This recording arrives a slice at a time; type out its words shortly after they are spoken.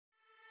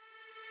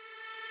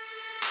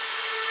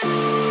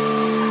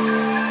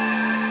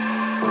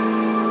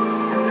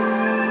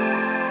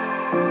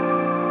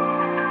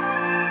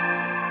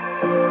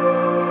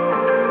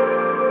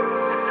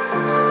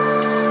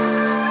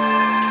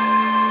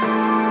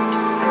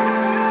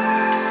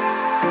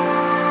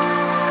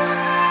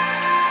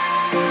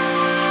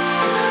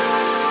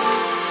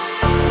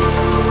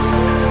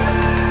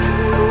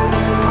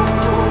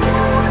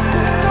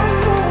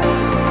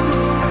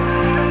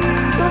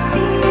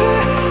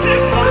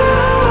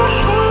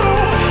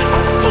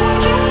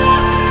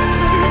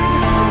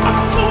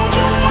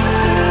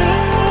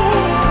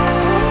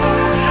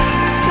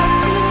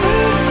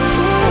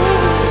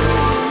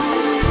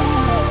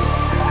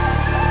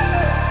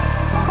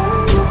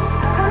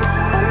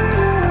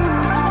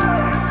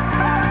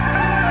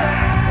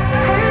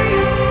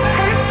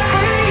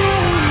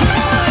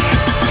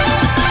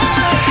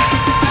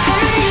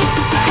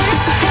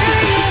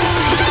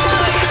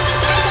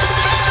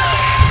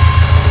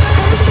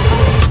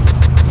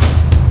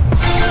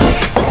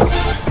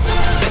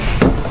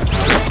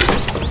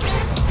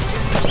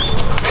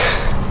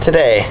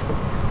Today,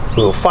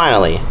 we will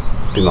finally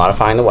be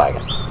modifying the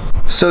wagon.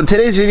 So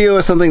today's video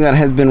is something that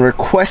has been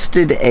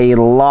requested a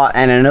lot,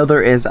 and I know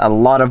there is a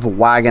lot of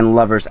wagon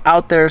lovers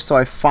out there, so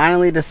I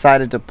finally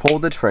decided to pull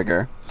the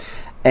trigger.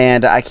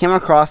 And I came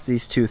across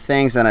these two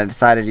things and I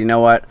decided, you know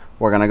what,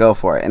 we're gonna go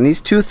for it. And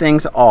these two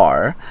things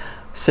are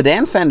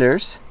sedan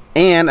fenders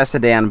and a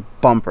sedan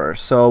bumper.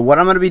 So what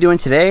I'm going to be doing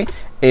today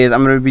is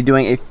I'm going to be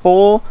doing a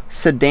full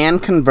sedan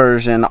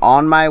conversion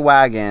on my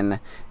wagon,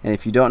 and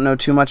if you don't know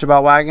too much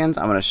about wagons,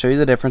 I'm going to show you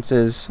the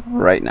differences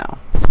right now.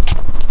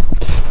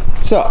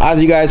 So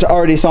as you guys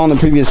already saw in the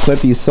previous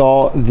clip, you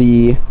saw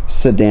the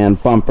sedan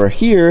bumper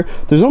here.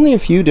 There's only a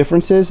few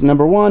differences.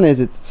 Number one is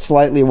it's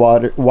slightly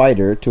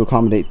wider to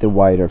accommodate the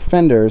wider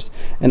fenders,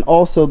 and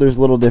also there's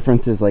little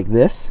differences like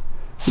this.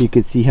 You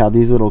can see how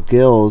these little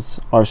gills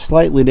are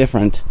slightly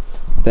different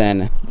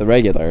than the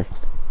regular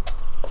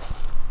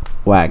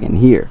wagon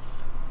here.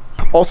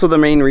 Also, the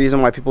main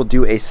reason why people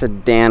do a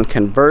sedan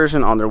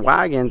conversion on their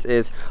wagons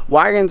is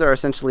wagons are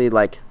essentially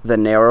like the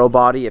narrow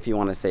body, if you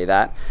want to say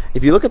that.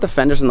 If you look at the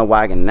fenders in the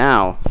wagon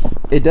now,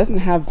 it doesn't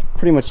have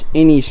pretty much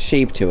any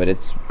shape to it.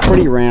 It's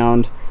pretty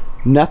round,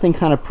 nothing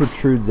kind of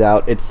protrudes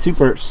out. It's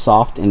super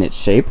soft in its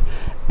shape.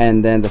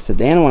 And then the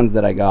sedan ones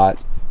that I got,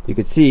 you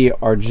could see,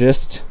 are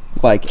just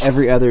like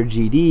every other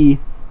GD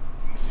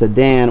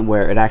sedan,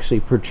 where it actually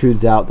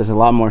protrudes out. There's a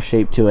lot more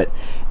shape to it,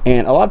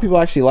 and a lot of people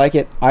actually like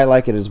it. I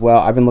like it as well.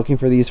 I've been looking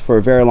for these for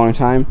a very long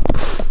time.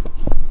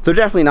 They're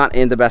definitely not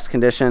in the best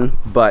condition,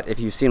 but if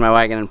you've seen my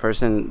wagon in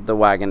person, the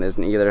wagon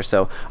isn't either,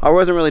 so I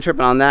wasn't really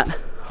tripping on that.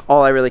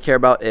 All I really care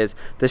about is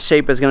the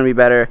shape is going to be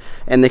better,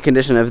 and the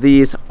condition of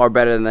these are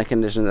better than the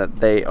condition that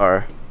they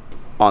are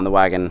on the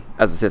wagon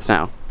as it sits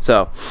now.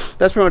 So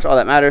that's pretty much all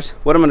that matters.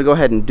 What I'm going to go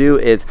ahead and do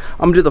is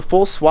I'm going to do the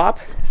full swap,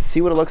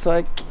 see what it looks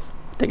like.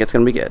 I think it's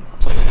gonna be good.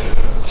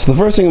 So the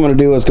first thing I'm gonna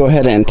do is go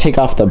ahead and take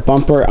off the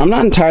bumper. I'm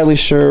not entirely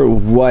sure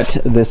what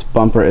this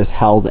bumper is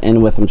held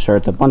in with. I'm sure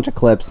it's a bunch of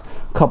clips,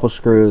 a couple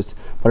screws,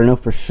 but I know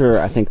for sure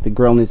I think the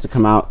grill needs to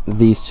come out.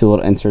 These two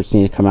little inserts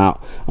need to come out.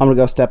 I'm gonna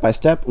go step by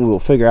step and we'll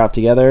figure out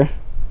together.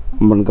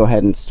 I'm gonna go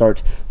ahead and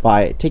start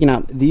by taking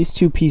out these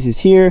two pieces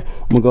here.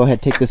 I'm gonna go ahead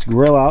and take this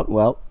grill out.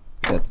 Well,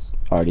 that's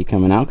already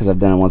coming out because I've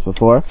done it once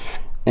before.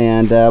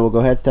 And we'll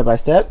go ahead step by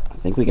step. I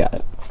think we got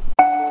it.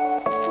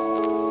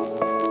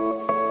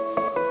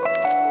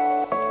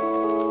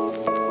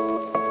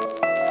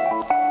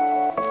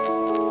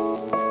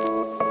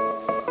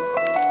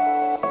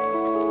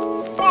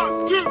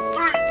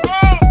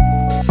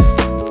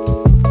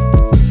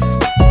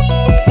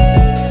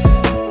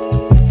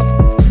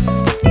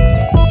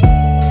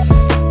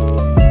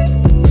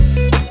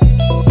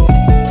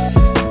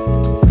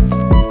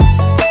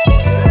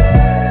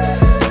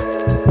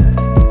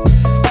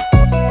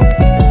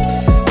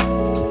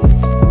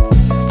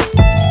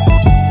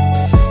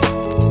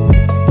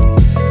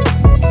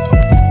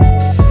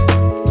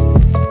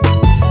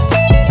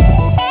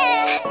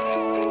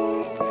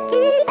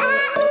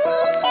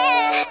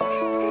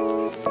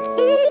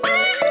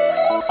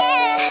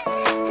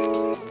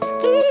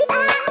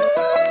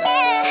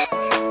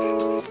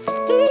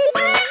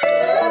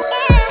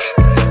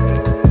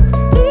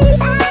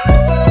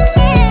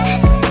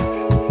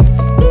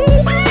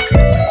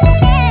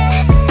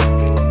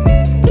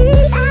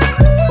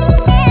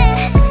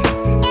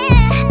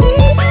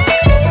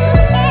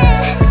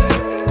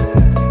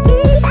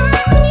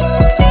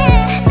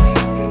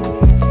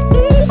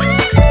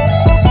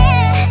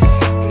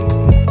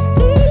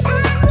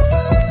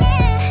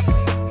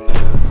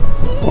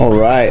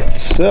 Alright,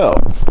 so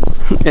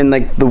in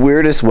like the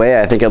weirdest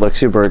way, I think it looks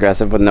super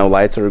aggressive with no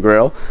lights or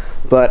grill,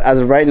 but as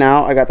of right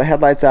now, I got the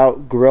headlights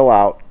out, grill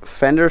out,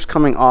 fenders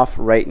coming off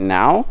right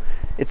now.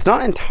 It's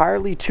not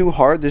entirely too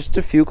hard. There's just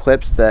a few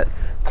clips that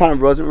kind of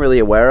wasn't really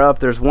aware of.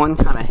 There's one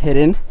kind of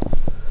hidden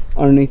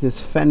underneath this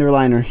fender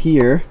liner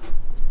here.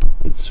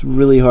 It's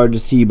really hard to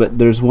see, but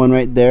there's one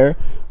right there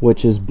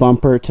which is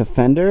bumper to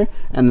fender,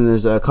 and then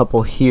there's a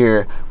couple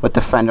here with the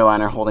fender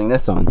liner holding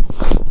this on.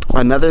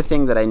 Another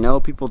thing that I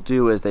know people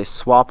do is they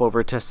swap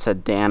over to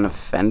sedan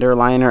fender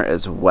liner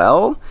as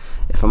well.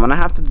 If I'm gonna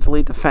have to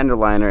delete the fender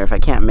liner, if I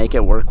can't make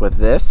it work with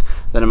this,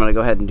 then I'm gonna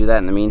go ahead and do that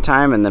in the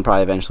meantime, and then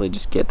probably eventually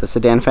just get the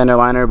sedan fender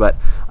liner. But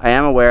I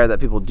am aware that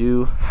people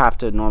do have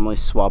to normally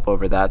swap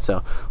over that,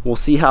 so we'll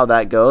see how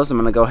that goes. I'm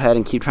gonna go ahead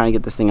and keep trying to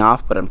get this thing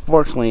off, but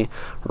unfortunately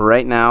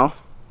right now,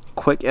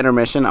 quick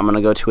intermission, I'm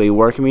gonna go to a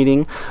work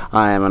meeting.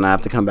 I'm gonna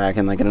have to come back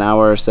in like an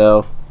hour or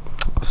so.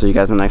 I'll see you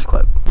guys in the next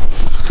clip.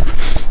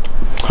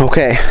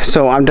 Okay,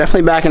 so I'm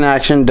definitely back in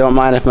action. Don't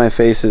mind if my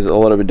face is a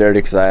little bit dirty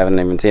because I haven't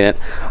even seen it.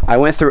 I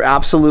went through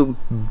absolute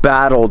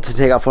battle to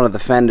take off one of the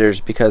fenders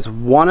because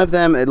one of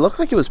them, it looked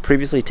like it was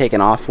previously taken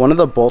off. One of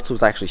the bolts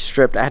was actually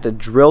stripped. I had to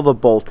drill the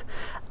bolt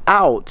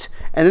out,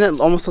 and then it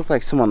almost looked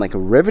like someone like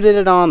riveted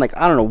it on. Like,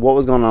 I don't know what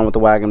was going on with the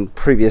wagon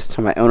previous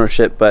to my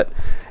ownership, but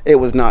it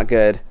was not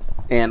good.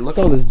 And look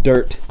at all this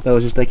dirt that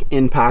was just like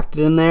impacted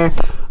in there.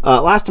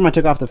 Last time I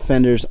took off the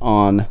fenders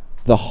on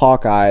the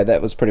Hawkeye,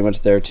 that was pretty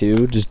much there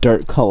too. Just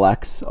dirt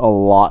collects a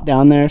lot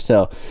down there,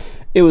 so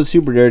it was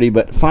super dirty,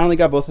 but finally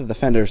got both of the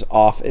fenders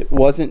off. It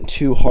wasn't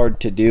too hard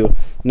to do.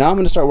 Now I'm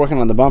going to start working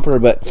on the bumper,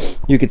 but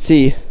you could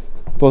see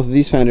both of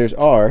these fenders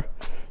are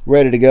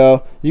ready to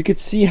go. You could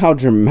see how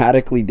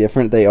dramatically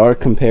different they are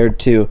compared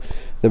to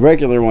the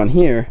regular one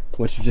here,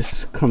 which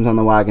just comes on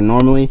the wagon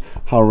normally.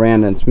 How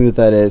round and smooth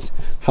that is,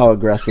 how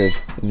aggressive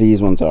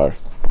these ones are.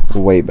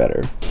 Way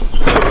better.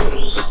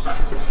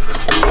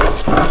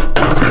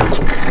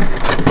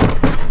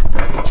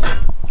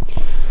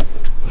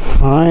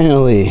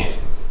 Finally.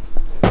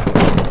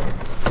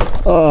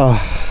 Oh,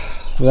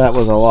 that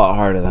was a lot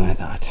harder than I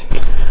thought.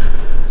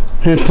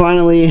 And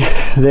finally,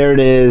 there it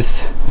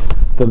is.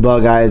 The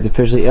bug eye is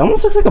officially, it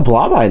almost looks like a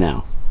blob eye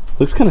now.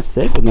 Looks kind of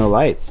sick with no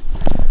lights.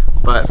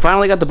 But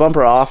finally got the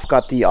bumper off,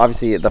 got the,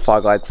 obviously the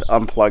fog lights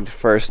unplugged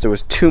first. There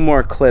was 2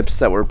 more clips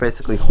that were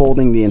basically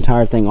holding the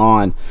entire thing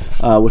on,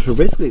 which were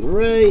basically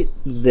right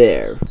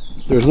there.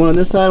 There's one on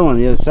this side, one on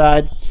the other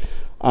side.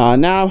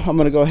 Now I'm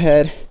gonna go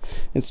ahead,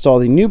 install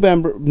the new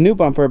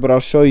bumper, but I'll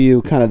show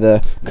you kind of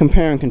the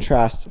compare and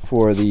contrast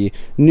for the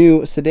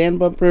new sedan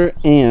bumper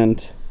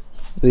and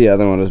the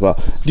other one as well.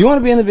 Do you want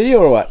to be in the video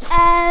or what?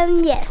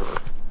 Yes.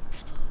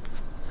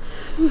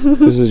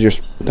 This is your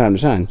time to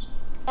shine.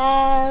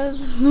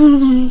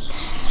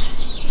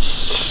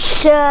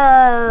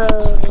 So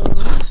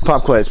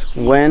Pop quiz.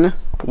 When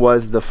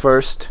was the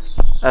first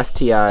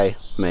STI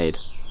made?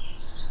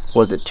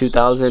 Was it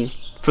 2000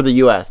 for the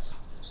US?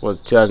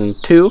 Was it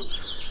 2002,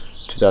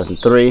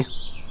 2003,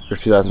 or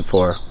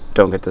 2004?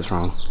 Don't get this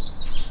wrong.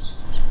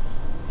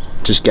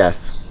 Just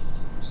guess.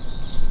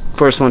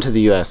 First one to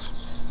the US.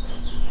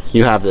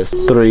 You have this.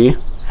 3,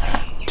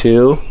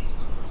 2,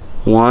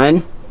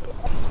 1.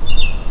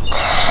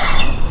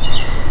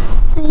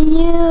 the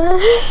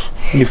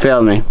US. You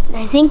failed me.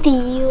 I think the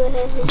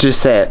US.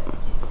 Just say it.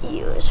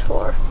 US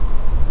 4.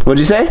 What'd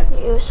you say?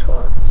 US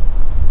 4.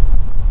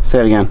 Say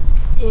it again.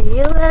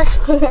 The US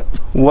 4.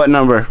 What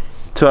number?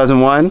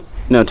 2001?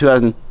 No,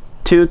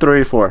 2002,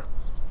 3, 4.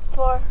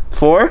 4.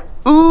 4?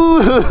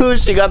 Ooh,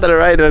 she got that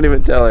right. Don't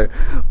even tell her.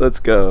 Let's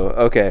go.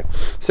 Okay,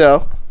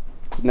 so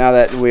now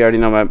that we already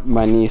know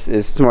my niece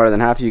is smarter than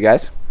half of you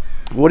guys,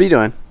 what are you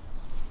doing?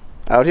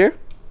 Out here?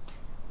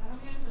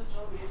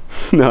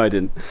 No, I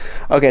didn't.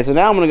 Okay, so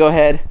now I'm gonna go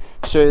ahead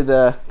show you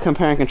the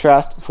compare and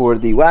contrast for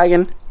the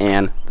wagon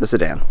and the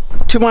sedan.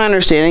 To my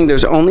understanding,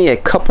 there's only a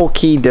couple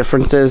key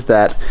differences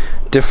that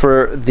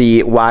differ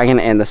the wagon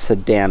and the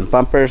sedan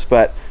bumpers,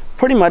 but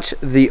pretty much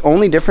the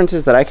only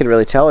differences that I could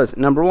really tell is,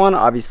 number one,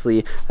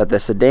 obviously that the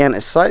sedan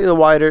is slightly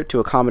wider to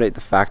accommodate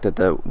the fact that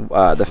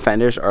the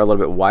fenders are a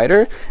little bit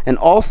wider, and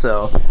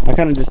also I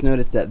kind of just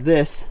noticed that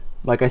this,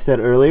 like I said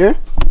earlier,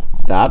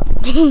 stop,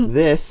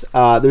 this,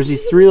 there's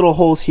these 3 little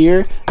holes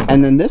here,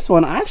 and then this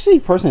one, I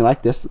actually personally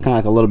like this kind of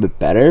like a little bit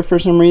better for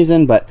some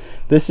reason, but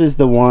this is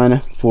the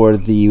one for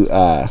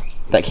the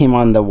that came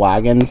on the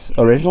wagons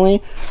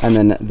originally, and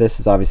then this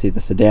is obviously the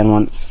sedan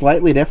one.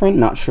 Slightly different,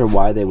 not sure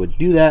why they would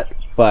do that,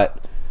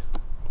 but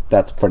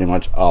that's pretty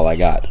much all I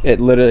got. It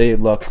literally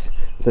looks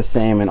the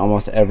same in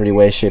almost every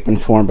way, shape,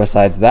 and form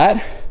besides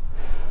that.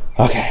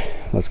 Okay,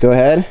 let's go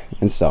ahead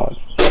and install it.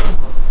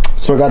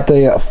 So I got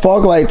the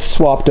fog lights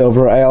swapped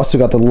over. I also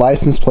got the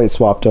license plate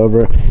swapped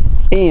over,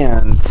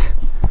 and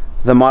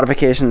the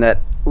modification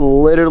that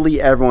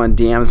literally everyone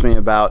DMs me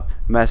about,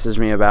 messages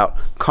me about,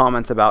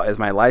 comments about is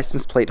my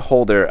license plate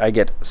holder. I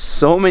get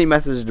so many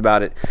messages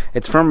about it.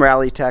 It's from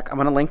Rally Tech. I'm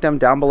gonna link them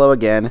down below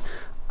again.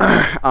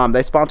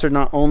 They sponsored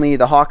not only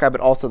the Hawkeye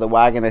but also the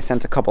wagon. They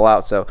sent a couple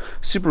out, so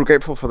super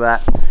grateful for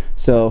that.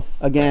 So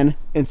again,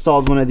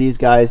 installed one of these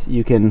guys.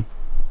 You can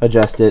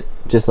adjust it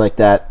just like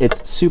that.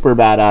 It's super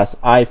badass.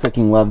 I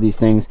freaking love these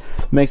things.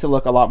 Makes it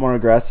look a lot more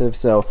aggressive.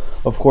 So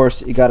of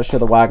course you got to show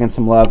the wagon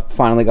some love.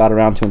 Finally got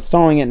around to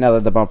installing it now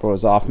that the bumper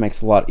was off.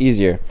 Makes it a lot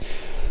easier.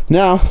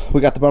 Now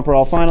we got the bumper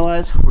all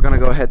finalized. We're gonna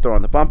go ahead, throw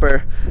on the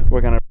bumper. We're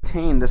gonna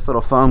retain this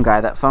little foam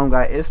guy. That foam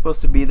guy is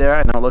supposed to be there.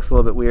 I know it looks a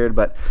little bit weird,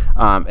 but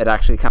it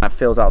actually kind of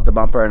fills out the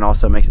bumper and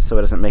also makes it so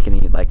it doesn't make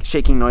any like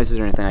shaking noises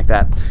or anything like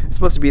that. It's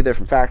supposed to be there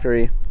from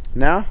factory.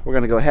 Now we're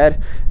gonna go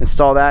ahead,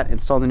 install that,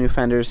 install the new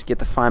fenders, get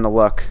the final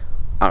look.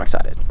 I'm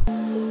excited.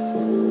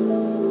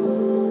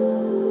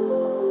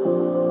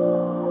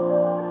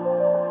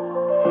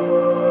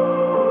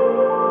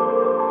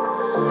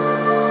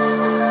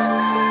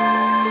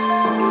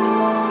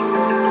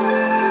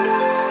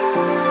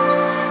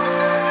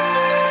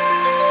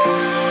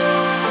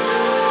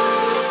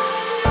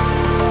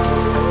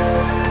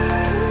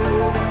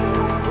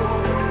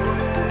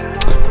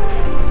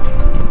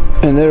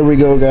 And there we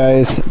go,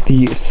 guys.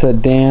 The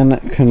sedan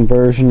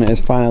conversion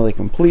is finally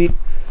complete.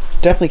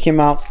 Definitely came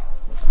out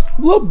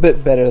a little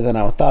bit better than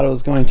I thought it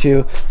was going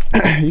to.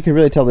 You can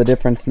really tell the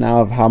difference now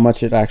of how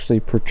much it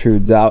actually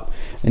protrudes out,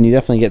 and you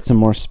definitely get some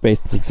more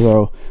space to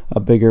throw a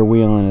bigger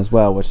wheel in as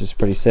well, which is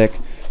pretty sick.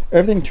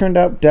 Everything turned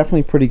out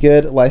definitely pretty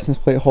good. License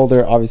plate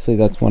holder, obviously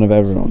that's one of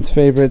everyone's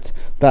favorites.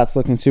 That's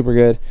looking super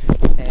good.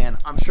 And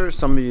I'm sure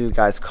some of you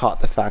guys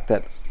caught the fact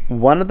that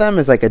one of them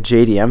is like a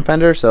JDM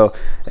fender, so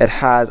it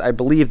has, I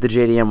believe the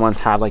JDM ones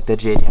have like the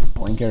JDM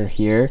blinker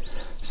here,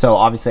 So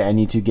obviously I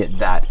need to get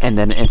that and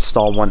then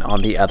install one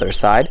on the other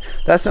side.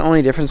 That's the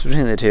only difference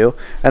between the two.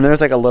 And there's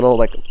like a little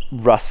like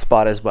rust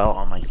spot as well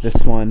on like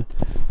this one.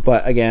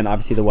 But again,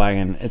 obviously the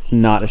wagon, it's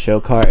not a show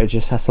car. It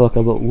just has to look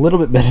a little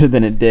bit better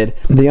than it did.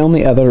 The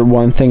only other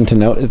one thing to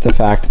note is the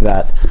fact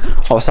that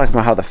I was talking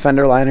about how the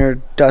fender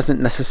liner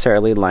doesn't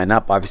necessarily line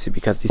up, obviously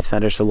because these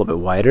fenders are a little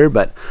bit wider,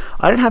 but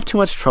I didn't have too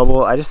much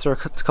trouble. I just threw a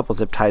couple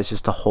zip ties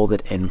just to hold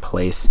it in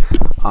place.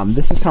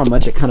 This is how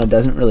much it kind of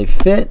doesn't really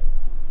fit.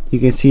 You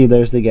can see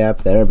there's the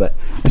gap there, but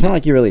it's not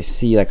like you really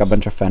see like a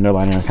bunch of fender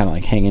liner kind of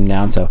like hanging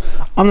down, so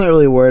I'm not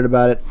really worried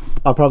about it.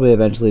 I'll probably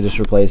eventually just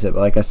replace it, but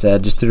like I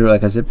said, just threw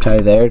like a zip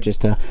tie there just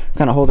to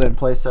kind of hold it in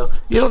place, so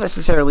you don't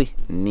necessarily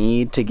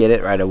need to get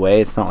it right away.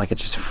 It's not like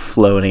it's just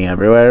floating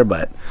everywhere,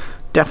 but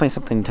definitely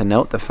something to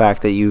note, the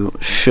fact that you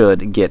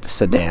should get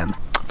Sedan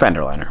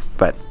fender liner.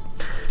 But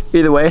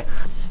either way,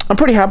 I'm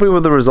pretty happy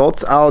with the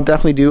results. I'll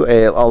definitely do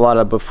a lot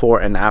of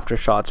before and after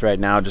shots right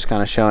now, just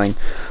kind of showing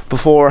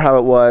before how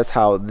it was,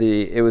 how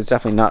it was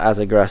definitely not as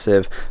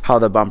aggressive, how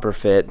the bumper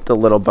fit, the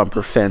little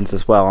bumper fins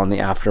as well on the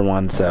after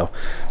one. So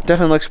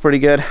definitely looks pretty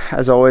good.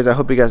 As always, I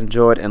hope you guys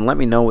enjoyed, and let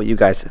me know what you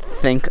guys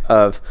think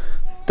of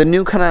the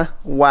new kind of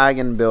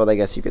wagon build, I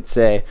guess you could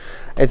say.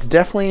 It's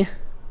definitely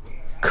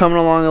coming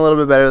along a little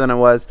bit better than it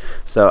was.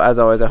 So as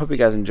always, I hope you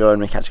guys enjoyed,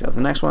 and we'll catch you guys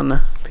in the next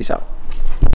one. Peace out.